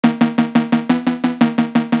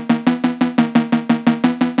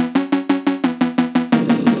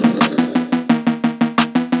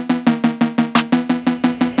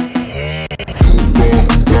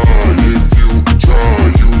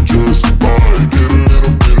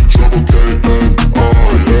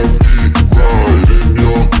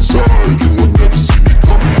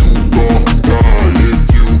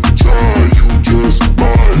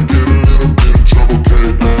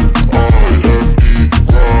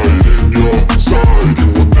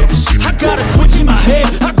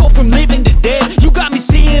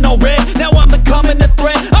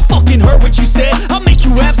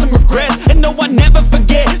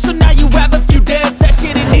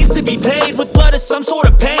sort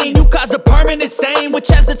of pain. You caused a permanent stain, which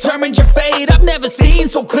has determined your fate. I've never seen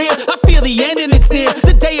so clear. I feel the end and it's near.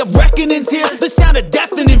 The day of reckoning's here. The sound of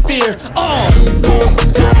deafening fear. You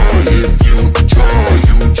won't die if you try.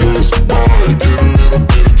 You just might get a little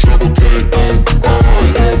bit of trouble.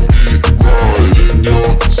 K-N-I-F-E, right in your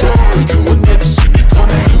side. You will never see me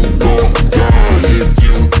coming. You won't die if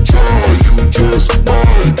you try. You just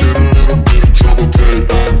might get a little bit of trouble.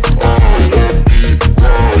 K-N-I-F-E,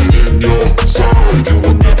 right in your side. You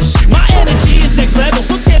will never see me My energy is next level,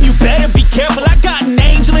 so damn you better be careful. I got an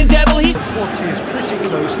angel and devil, he's... What is pretty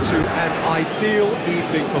close to an ideal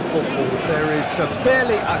evening for football. There is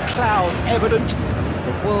barely a cloud evident.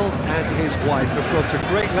 The world and his wife have gone to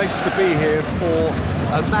great lengths to be here for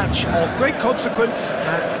a match of great consequence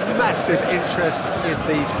and massive interest in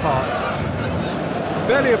these parts.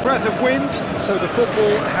 Barely a breath of wind, so the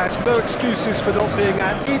football has no excuses for not being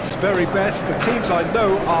at its very best. The teams I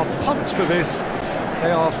know are pumped for this. They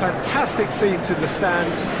are fantastic scenes in the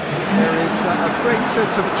stands. There is a great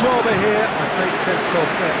sense of drama here, a great sense of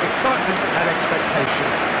excitement and expectation.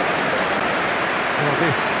 Well,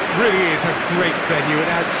 this really is a great venue. It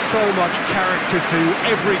adds so much character to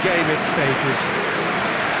every game it stages.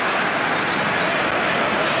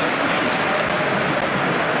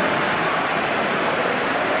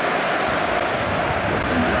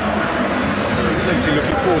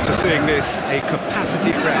 Looking forward to seeing this, a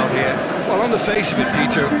capacity crowd here. Well, on the face of it,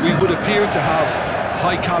 Peter, we would appear to have a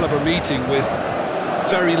high-caliber meeting with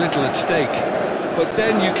very little at stake. But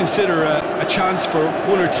then you consider a chance for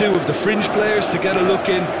one or two of the fringe players to get a look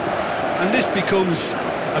in, and this becomes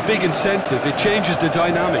a big incentive. It changes the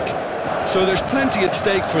dynamic. So there's plenty at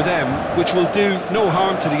stake for them, which will do no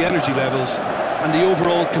harm to the energy levels and the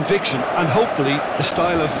overall conviction, and hopefully the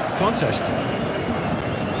style of contest.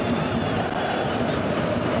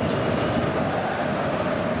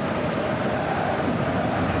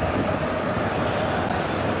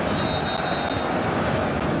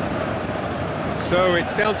 So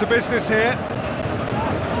it's down to business here.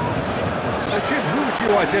 So Jim, who would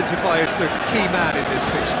you identify as the key man in this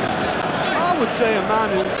fixture? I would say a man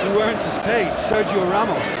who earns his pay, Sergio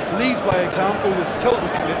Ramos. Leads by example with total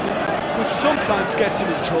commitment, which sometimes gets him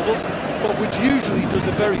in trouble, but which usually does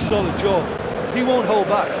a very solid job. He won't hold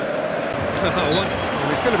back.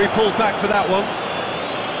 Well, he's going to be pulled back for that one.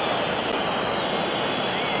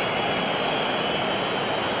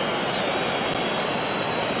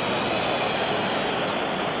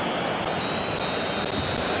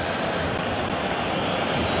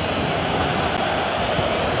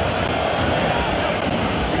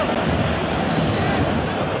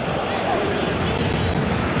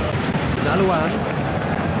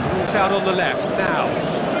 Ball's out on the left now.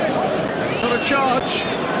 And he's on a charge.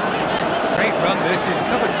 Great run this, he's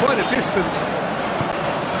covered quite a distance.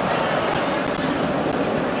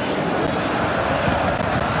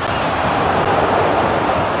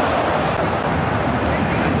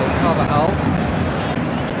 Carvajal.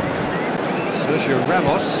 Sergio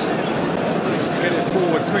Ramos needs to get it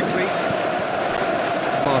forward quickly.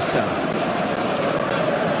 Marcelo.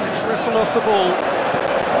 Let's wrestle off the ball.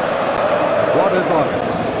 What a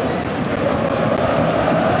Vargas.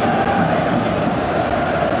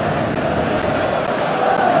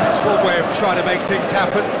 That's one way of trying to make things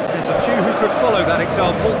happen. There's a few who could follow that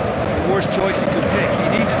example. The worst choice he could pick. He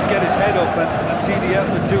needed to get his head up and see the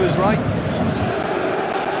outlet to his right.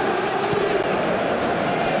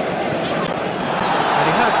 And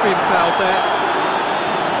he has been fouled there.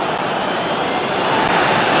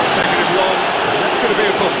 It's not taking him long. That's going to be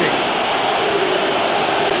a booking.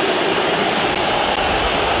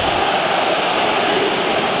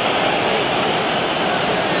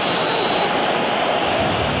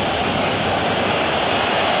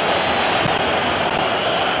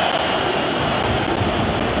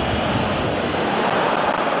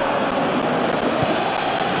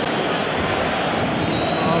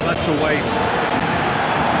 That's a waste.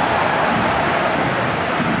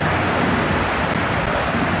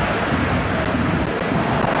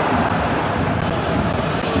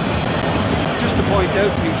 Just to point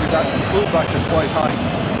out, Peter, that the fullbacks are quite high.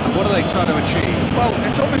 And what are they trying to achieve? Well,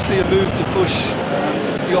 it's obviously a move to push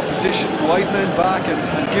the opposition wide men back and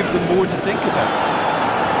give them more to think about.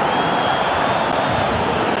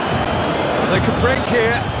 They could break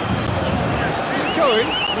here. Still going.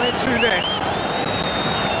 Where to next?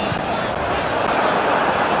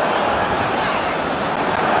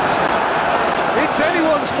 It's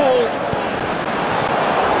anyone's ball.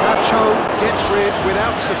 Nacho gets rid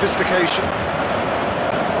without sophistication.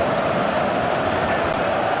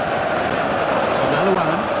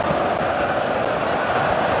 Malouane.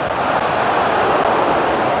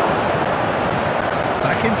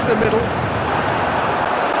 the middle.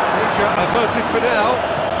 Danger averted for now.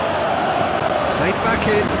 Played back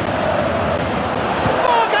in.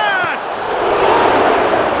 Vargas!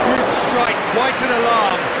 Good strike, quite an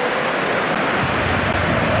alarm.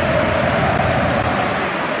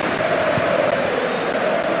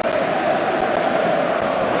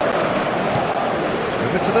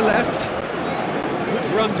 Over to the left. Good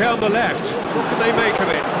run down the left. What can they make of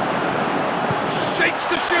it? Shapes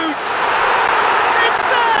the shoots! It's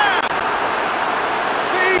there!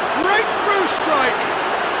 The breakthrough strike!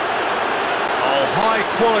 Oh, high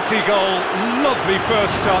quality goal, lovely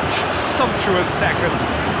first touch, sumptuous second.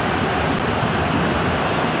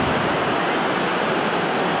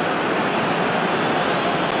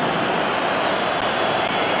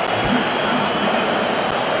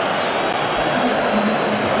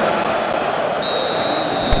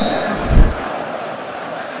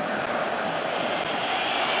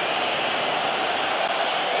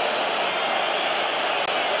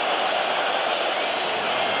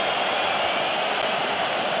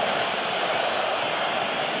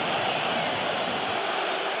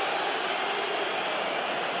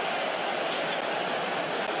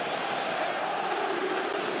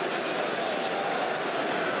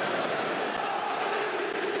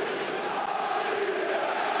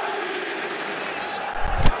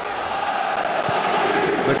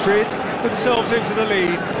 Madrid themselves into the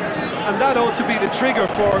lead, and that ought to be the trigger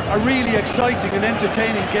for a really exciting and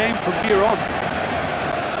entertaining game from here on.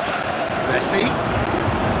 Messi,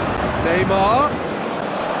 Neymar,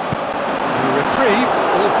 a reprieve,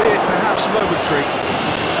 albeit perhaps momentary.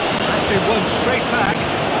 That's been won straight back.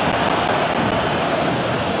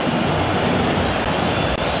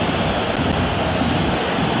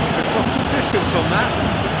 Keeper's got good distance on that.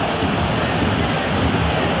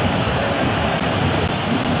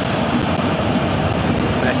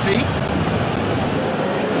 Messi,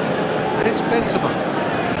 and it's Benzema.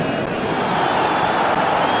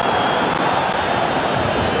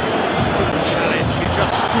 Good challenge, he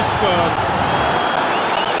just stood firm.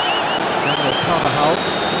 Daniel Carvajal.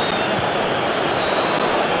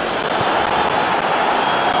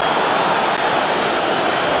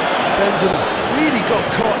 Benzema really got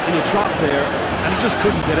caught in a trap there, and he just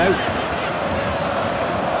couldn't get out.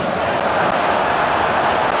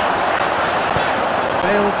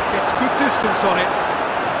 Gets good distance on it.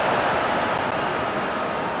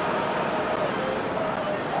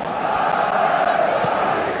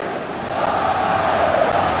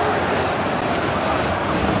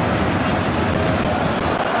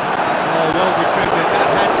 Oh, well defended, that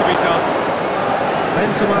had to be done.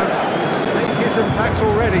 Benzema has made his impact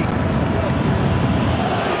already.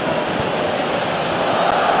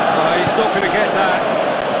 Oh, he's not going to get that.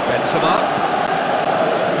 Benzema.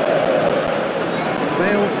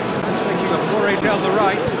 Bale is making a foray down the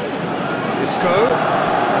right. Isco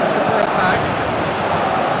decides to play it back.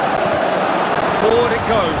 Forward it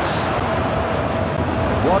goes.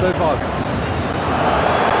 Eduardo Vargas.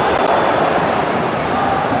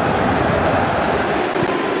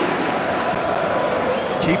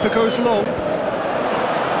 Keeper goes long. Oh,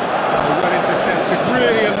 well intercepted,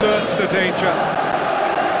 really alert to the danger.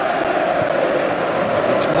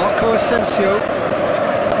 It's Marco Asensio.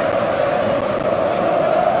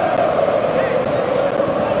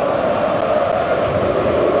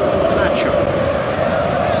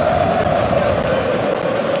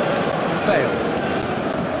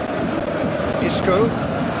 Isco.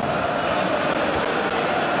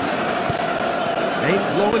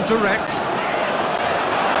 Aimed long and direct.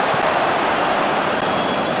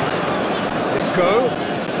 Isco.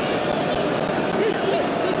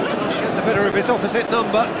 Can't get the better of his opposite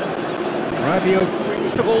number. Rabiot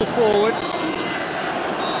brings the ball forward.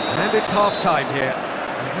 And it's half-time here.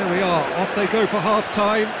 And there we are, off they go for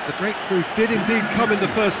half-time. The breakthrough did indeed come in the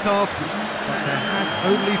first half, but there has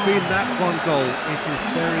only been that one goal. It is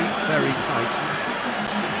very, very tight.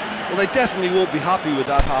 Well, they definitely won't be happy with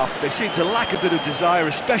that half. They seem to lack a bit of desire,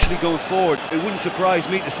 especially going forward. It wouldn't surprise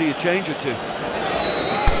me to see a change or two.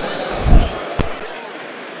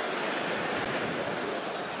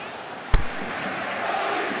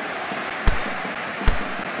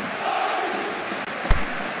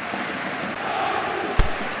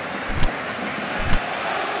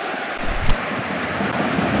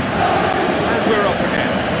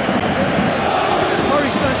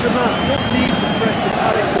 Won't need to press the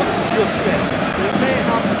panic button just yet. They may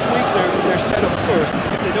have to tweak their setup first.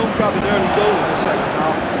 If they don't grab an early goal in the second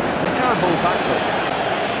half, they can't hold back though.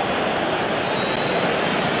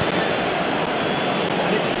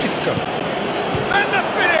 And it's Isco. And the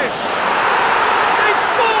finish! They've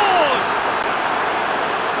scored!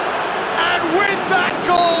 And with that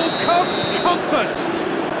goal, shouts comfort.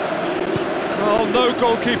 Oh, no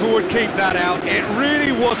goalkeeper would keep that out. It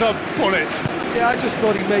really was a bullet. Yeah, I just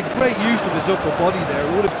thought he made great use of his upper body there.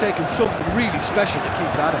 It would have taken something really special to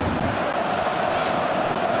keep that out.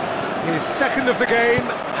 His second of the game,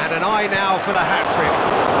 and an eye now for the hat-trick.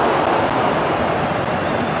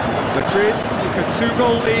 Madrid take a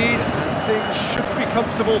 2-goal lead, and things should be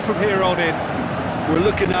comfortable from here on in. We're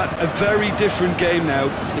looking at a very different game now.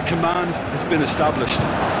 The command has been established.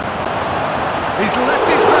 He's left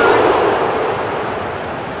his man.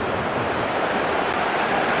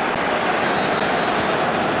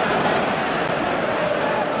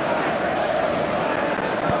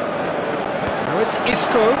 Now it's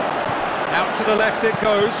Isco. Out to the left it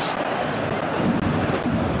goes.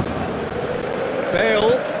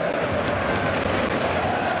 Bale.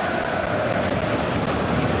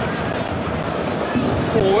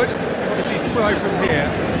 Forward. What does he try from here?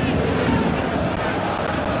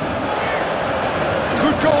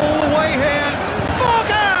 Could go all the way here.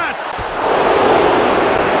 Vargas!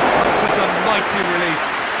 Comes as a mighty relief.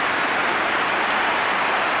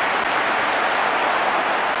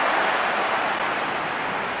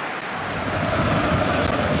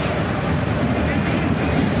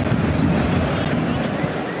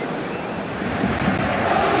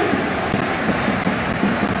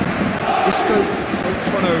 Isco floats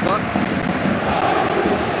one over.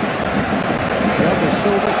 Thiago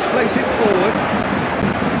Silva plays it forward.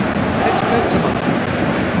 And it's Benzema.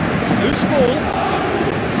 It's a loose ball.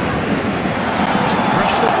 Just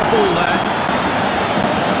brushed off the ball there.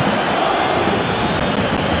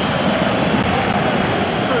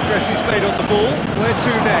 Some progress is made on the ball. Where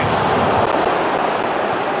to next?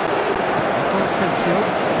 Asensio.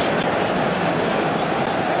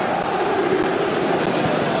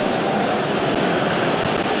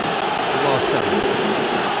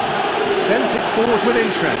 Sends it forward with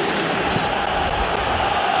interest.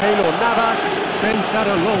 Keylor Navas sends that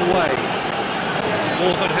a long way.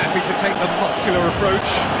 More than happy to take the muscular approach.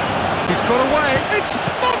 He's got away. It's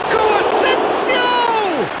Marco Asensio!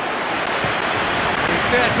 He's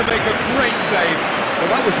there to make a great save. Well,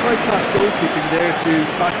 that was high-class goalkeeping there to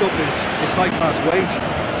back up his high-class wage.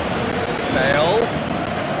 Bale.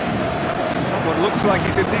 Someone looks like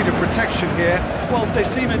he's in need of protection here. Well, they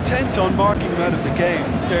seem intent on marking him out of the game.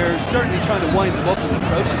 They're certainly trying to wind them up in the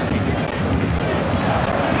process, Peter.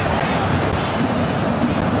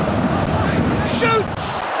 Shoots!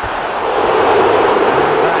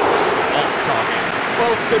 That's off target.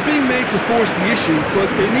 Well, they're being made to force the issue,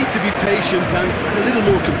 but they need to be patient and a little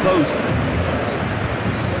more composed.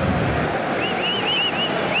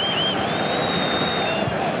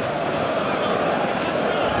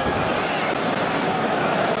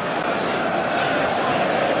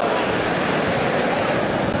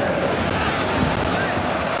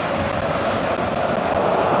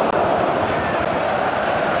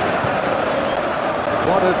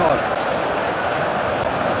 Vargas.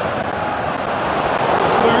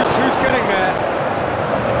 It's loose, who's getting there?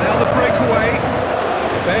 Now the breakaway.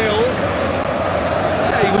 Bale.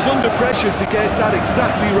 Yeah, he was under pressure to get that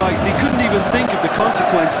exactly right, and he couldn't even think of the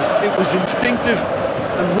consequences. It was instinctive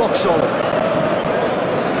and rock solid.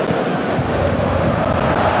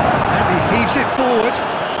 And he heaves it forward.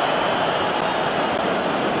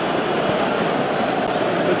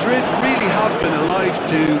 Madrid really have been alive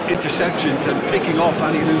to interceptions and picking off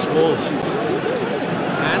any loose balls.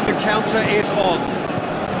 And the counter is on.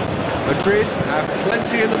 Madrid have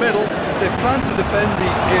plenty in the middle. They've planned to defend the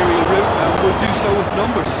aerial route and will do so with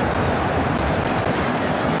numbers.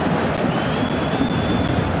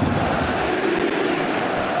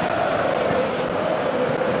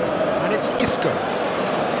 And it's Isco.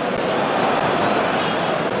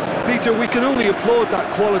 Peter, we can only applaud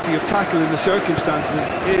that quality of tackle in the circumstances.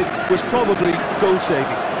 It was probably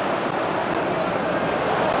goal-saving.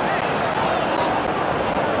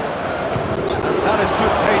 And that has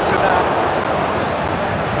put paid to that.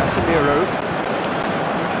 Casemiro.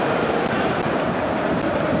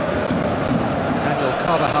 Daniel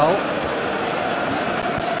Carvajal.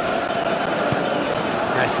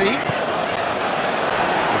 Messi.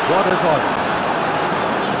 Eduardo Vargas.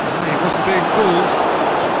 He wasn't being fooled.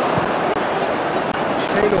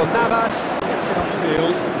 Keylor Navas gets it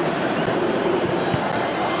upfield.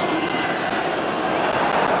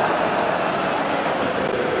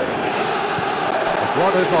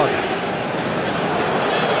 Eduardo Vargas.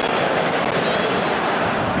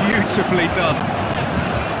 Beautifully done.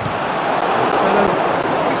 Marcelo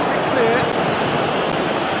hoist it clear.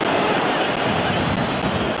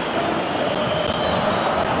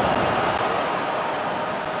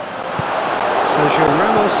 Sergio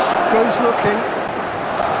Ramos goes looking.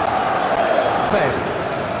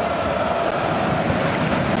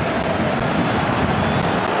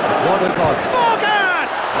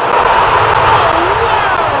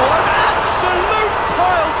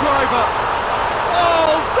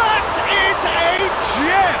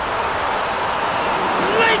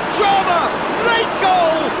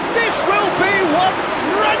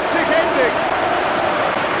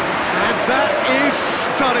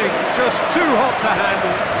 just too hot to handle.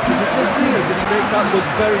 Is it just me, or did he make that look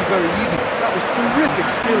very, very easy? That was terrific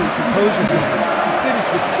skill and composure from him. He finished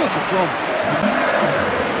with such aplomb.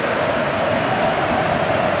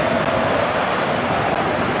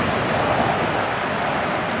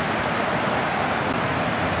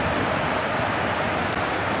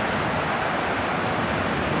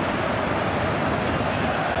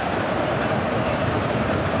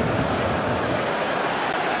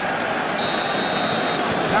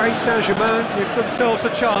 Paris Saint-Germain give themselves a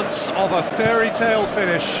chance of a fairy tale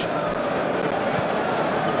finish.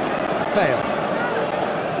 Bale.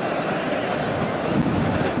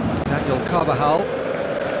 Daniel Carvajal.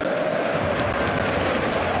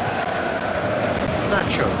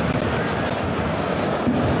 Nacho.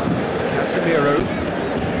 Casemiro.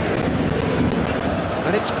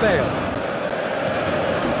 And it's Bale.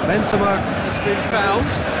 Benzema has been found.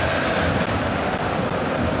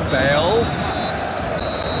 Bale.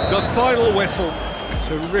 The final whistle.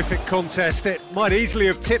 Terrific contest. It might easily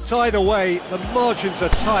have tipped either way. The margins are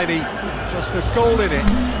tiny. Just a goal in it.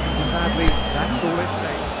 Sadly, that's all it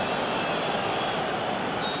takes.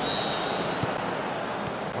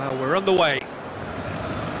 Well, we're underway. Who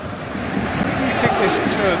do you think this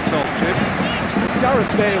turns on, Jim?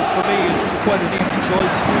 Gareth Bale, for me, is quite an easy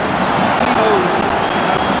choice. He knows he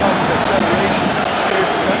has the type of acceleration that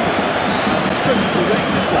scares defenders. There's such a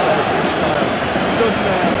directness about his style. He doesn't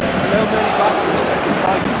allow many back for a second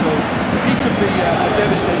bite, so he could be a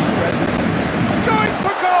devastating presence in this. Going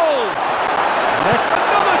for goal! There's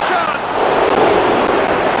another chance!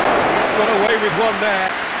 He's got away with one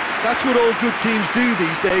there. That's what all good teams do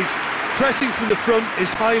these days. Pressing from the front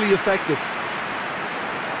is highly effective.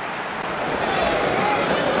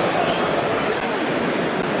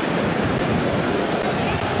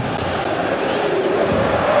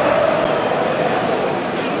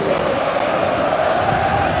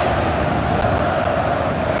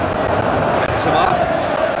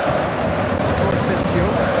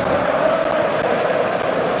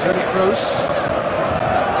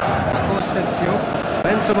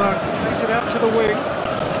 Benzema plays it out to the wing.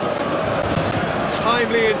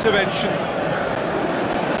 Timely intervention.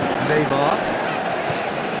 Neymar.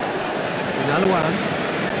 Inaluan.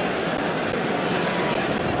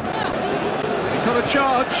 He's on a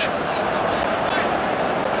charge.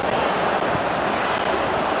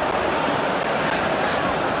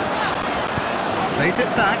 Plays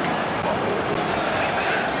it back.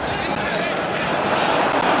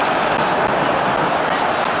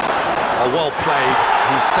 Oh, well played.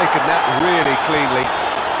 He's taken that really cleanly.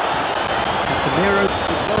 Casemiro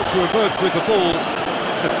did well to emerge with the ball.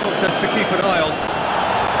 It's a contest to keep an eye on.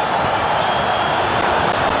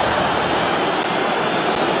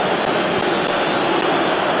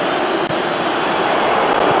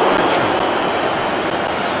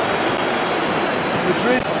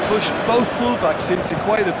 Madrid pushed both fullbacks into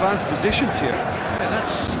quite advanced positions here. Yeah,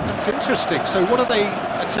 that's interesting. So what are they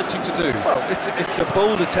attempting to do? Well, it's a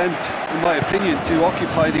bold attempt, in my opinion, to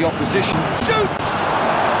occupy the opposition. Shoots!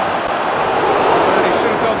 Well, he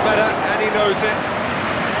should have done better, and he knows it.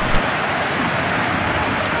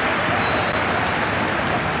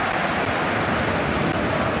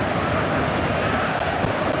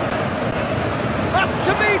 Up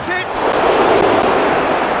to meet it!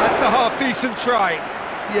 That's a half-decent try.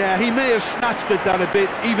 Yeah, he may have snatched at that a bit,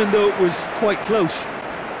 even though it was quite close.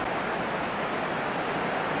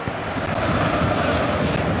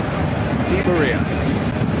 Di Maria.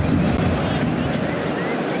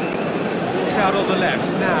 It's out on the left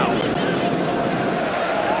now.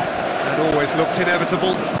 That always looked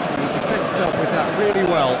inevitable. The defence dealt with that really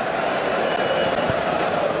well.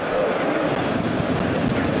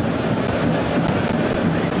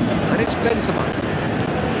 And it's Benzema.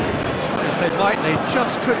 Try as they might, they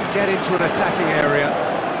just couldn't get into an attacking area.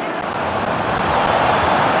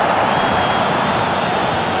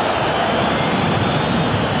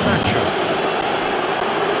 Nacho.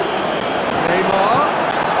 Neymar.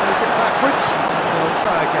 Plays it backwards. They'll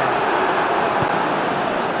try again.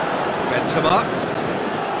 Benzema.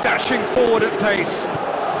 Dashing forward at pace.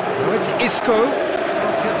 Now it's Isco.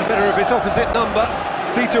 Can't get the better of his opposite number.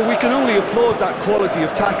 Peter, we can only applaud that quality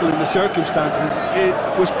of tackle in the circumstances. It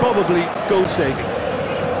was probably goal-saving.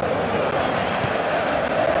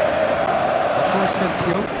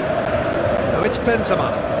 Asensio. Now it's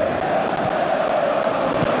Benzema.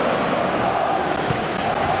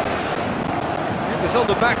 Defenders on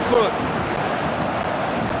the back foot.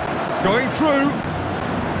 Going through.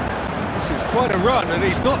 This is quite a run, and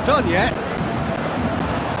he's not done yet.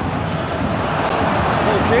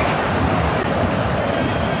 Small kick.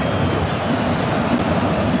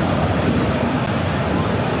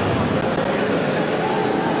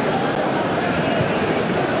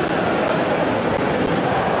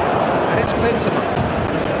 Benzema.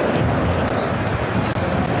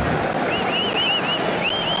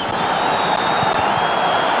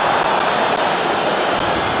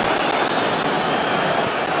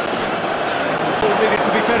 The ball needed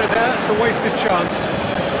to be better there, it's a wasted chance.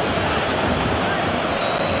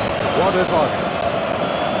 Edwin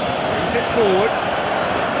brings it forward.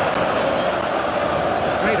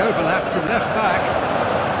 Great overlap from left back.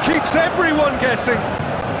 Keeps everyone guessing.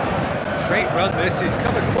 Great run this, he's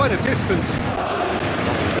covered quite a distance.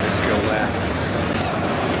 Nothing but a skill there.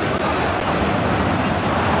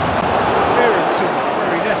 Clearance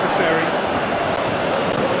very necessary.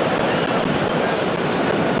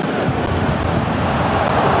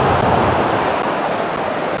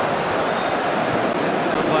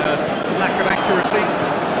 Down by a lack of accuracy.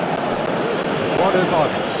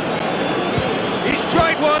 He's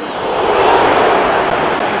tried one.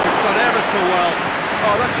 He's done ever so well.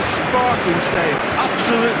 Oh, that's a sparkling save.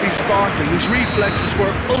 Absolutely sparkling. His reflexes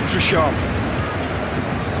were ultra sharp.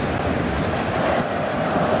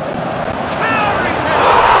 Towering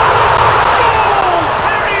header! Goal!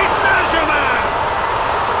 Paris Saint-Germain!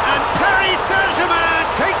 And Paris Saint-Germain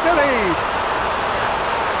take the lead.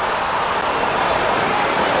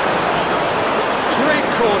 Great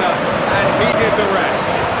corner, and he did the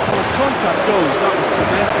rest. As contact goes, that was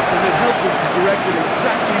tremendous, and it helped him to direct it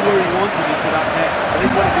exactly where he wanted it to that net. I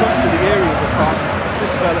think when it comes to the area of the top,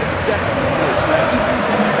 this fella is definitely no slouch.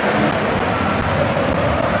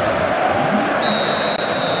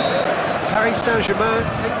 Paris Saint-Germain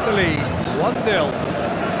take the lead, 1-0.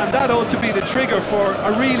 And that ought to be the trigger for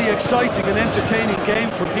a really exciting and entertaining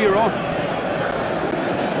game from here on.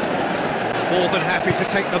 More than happy to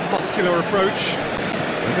take the muscular approach.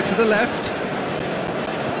 Over to the left.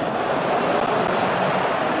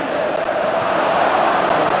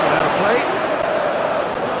 Ball's gone out of play.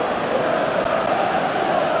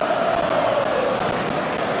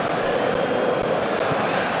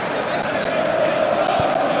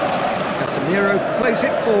 Casemiro plays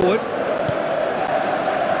it forward.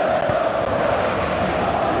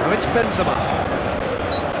 Now it's Benzema.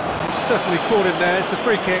 He's certainly caught him there, it's a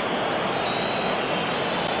free kick.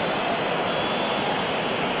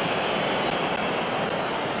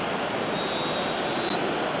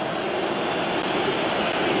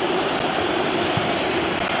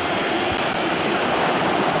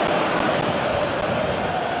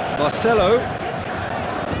 Marcelo.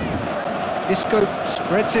 Isco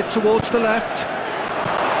spreads it towards the left.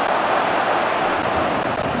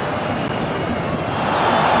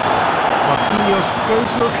 Marquinhos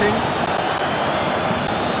goes looking.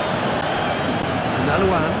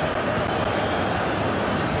 Naluan.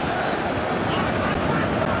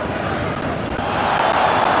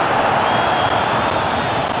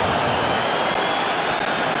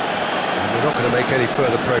 And we're not going to make any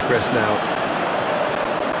further progress now.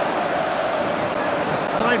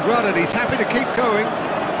 Fine run, and he's happy to keep going.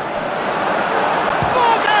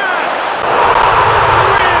 Vargas!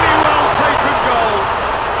 Really well taken goal.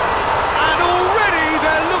 And already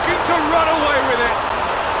they're looking to run away with it.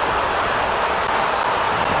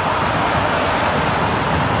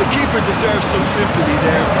 The keeper deserves some sympathy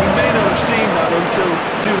there. He may not have seen that until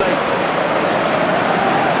too late.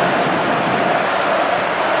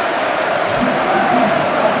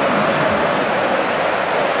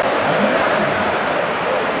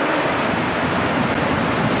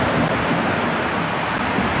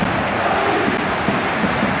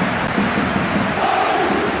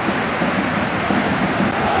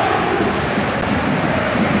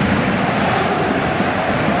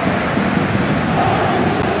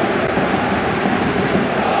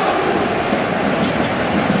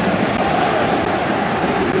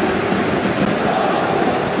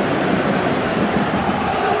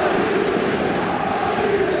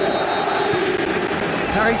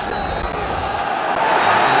 Paris. It's going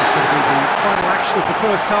to be the final action of the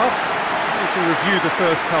first half. We can review the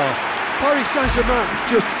first half. Paris Saint-Germain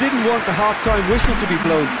just didn't want the half-time whistle to be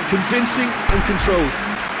blown. Convincing and controlled.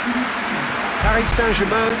 Paris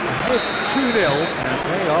Saint-Germain ahead 2-0, and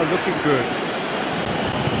they are looking good.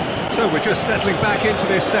 So we're just settling back into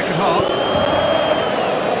this second half.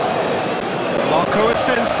 Marco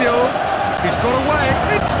Asensio. He's got away.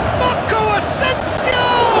 It's Marco Asensio!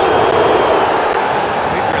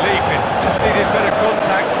 Just needed better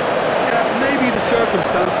contact. Yeah, maybe the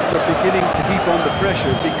circumstances are beginning to heap on the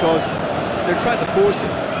pressure because they're trying to force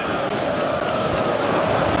it.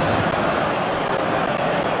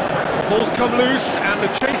 The ball's come loose and the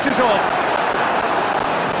chase is on.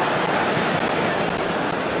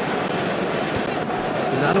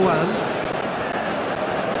 Naluan.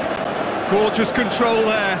 Gorgeous control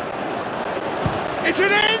there. Is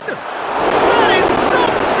it in?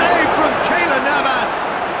 Keylor Navas.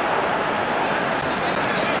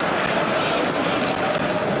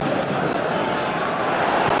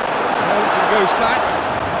 Turns and goes back.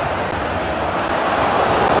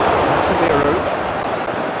 Casemiro.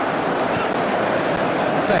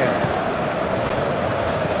 Bale.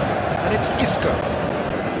 And it's Isco.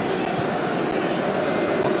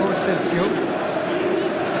 Marco Asensio.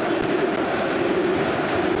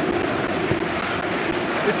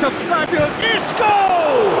 It's a fabulous Isco!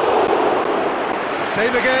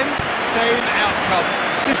 Same again, same outcome.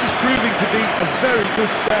 This is proving to be a very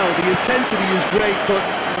good spell. The intensity is great, but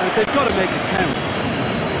they've got to make it count.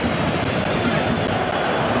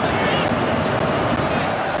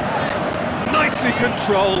 Nicely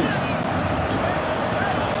controlled.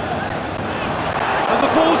 And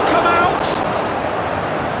the ball's come out.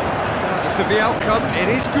 Regardless of the outcome, it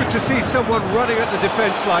is good to see someone running at the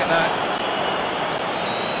defence like that.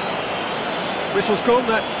 Whistle's gone,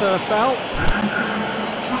 that's foul.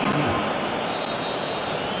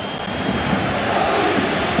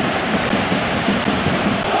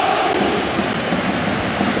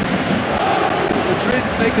 Madrid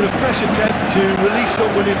making a fresh attempt to release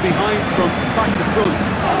someone in behind from back to front.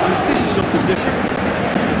 And this is something different.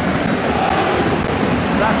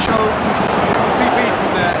 Nacho couldn't be beaten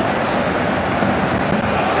there.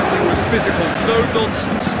 Something was physical, no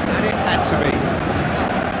nonsense, and it had to be.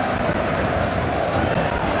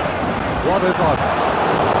 Eduardo Vargas.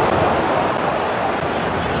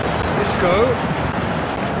 Isco.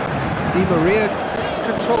 Di Maria takes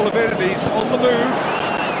control of it and he's on the move.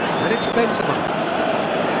 And it's Benzema.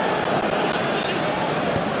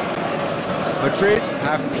 Madrid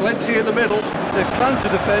have plenty in the middle. They've planned to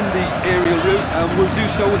defend the aerial route and will do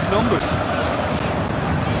so with numbers.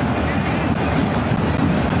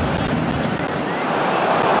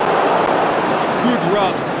 Good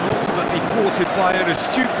run, ultimately thwarted by an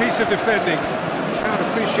astute piece of defending. Crowd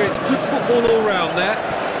appreciates good football all round there.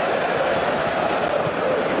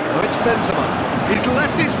 Now it's Benzema. He's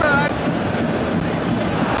left his man.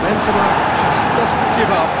 Benzema just doesn't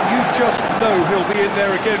give up. You just know he'll be in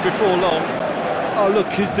there again before long. Oh look,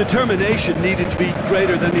 his determination needed to be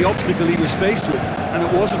greater than the obstacle he was faced with, and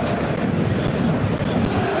it wasn't.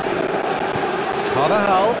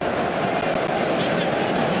 Carvajal.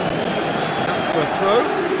 Out for a throw.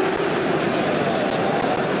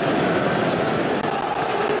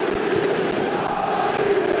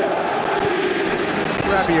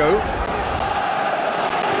 Rabiot.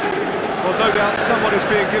 Well, no doubt someone is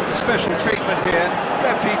being given special treatment here.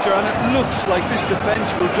 Yeah, Peter, and it looks like this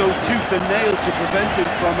defence will go tooth and nail to prevent it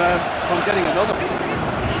from getting another.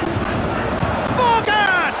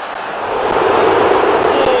 Vargas!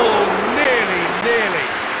 Oh, nearly.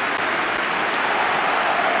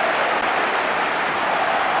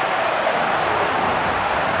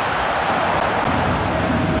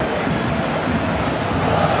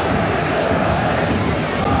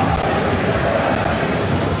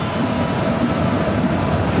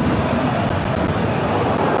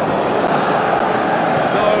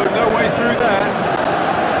 No way through there.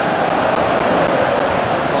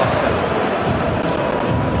 Marcelo.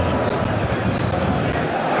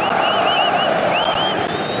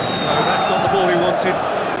 No, that's not the ball he wanted.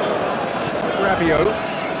 Rabiot.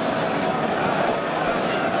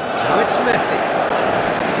 Now it's Messi.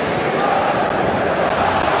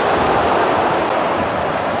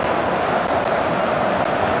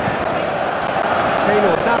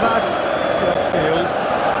 Keylor Navas to upfield.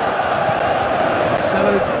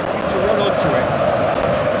 Marcelo need to run onto it.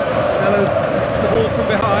 Marcelo gets the ball from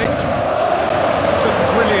behind. Some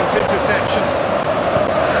brilliant interception.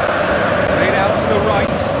 Played out to the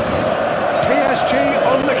right. PSG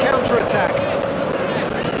on the counter-attack.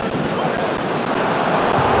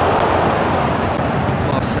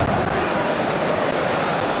 Marcelo.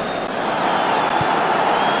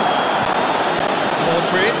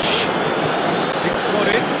 Modric. Dinks one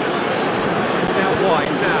in. Is it out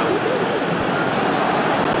wide now?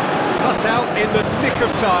 Cut out in the nick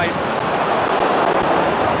of time.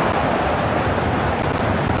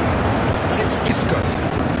 And it's Isco.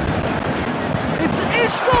 It's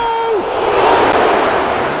Isco!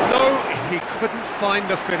 No, he couldn't find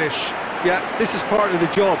the finish. Yeah, this is part of the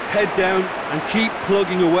job. Head down and keep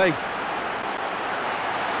plugging away.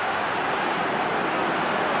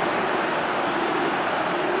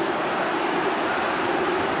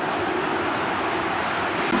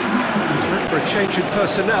 For a change in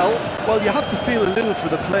personnel. Well, you have to feel a little for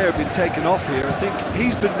the player being taken off here. I think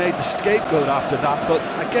he's been made the scapegoat after that, but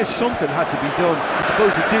I guess something had to be done. I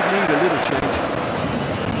suppose it did need a little change.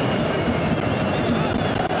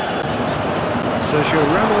 Sergio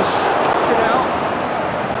Ramos gets it out.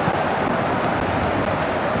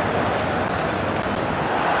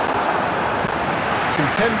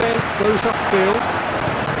 Mbappe goes upfield.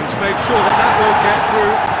 He's made sure that that won't get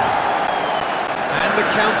through. And the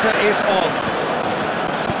counter is on.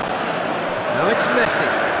 Now it's Messi.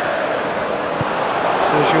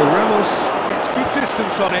 Sergio Ramos gets good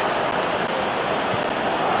distance on it.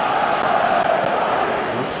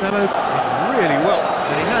 Marcelo did really well,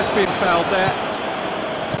 and he has been fouled there.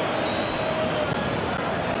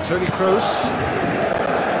 Toni Kroos.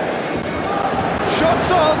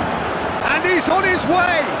 Shots on, and he's on his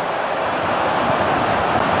way.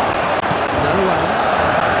 Naluan.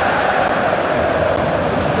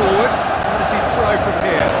 Forward. How does he try from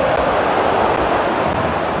here?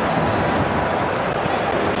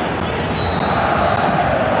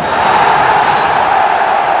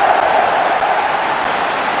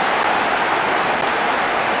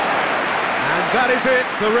 And that is it.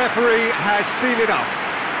 The referee has seen enough.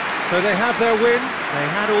 So they have their win, they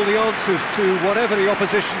had all the answers to whatever the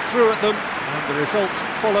opposition threw at them, and the result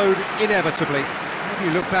followed inevitably. How do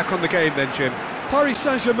you look back on the game then, Jim? Paris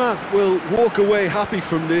Saint-Germain will walk away happy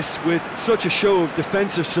from this with such a show of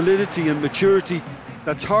defensive solidity and maturity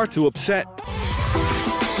that's hard to upset.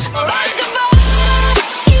 Right.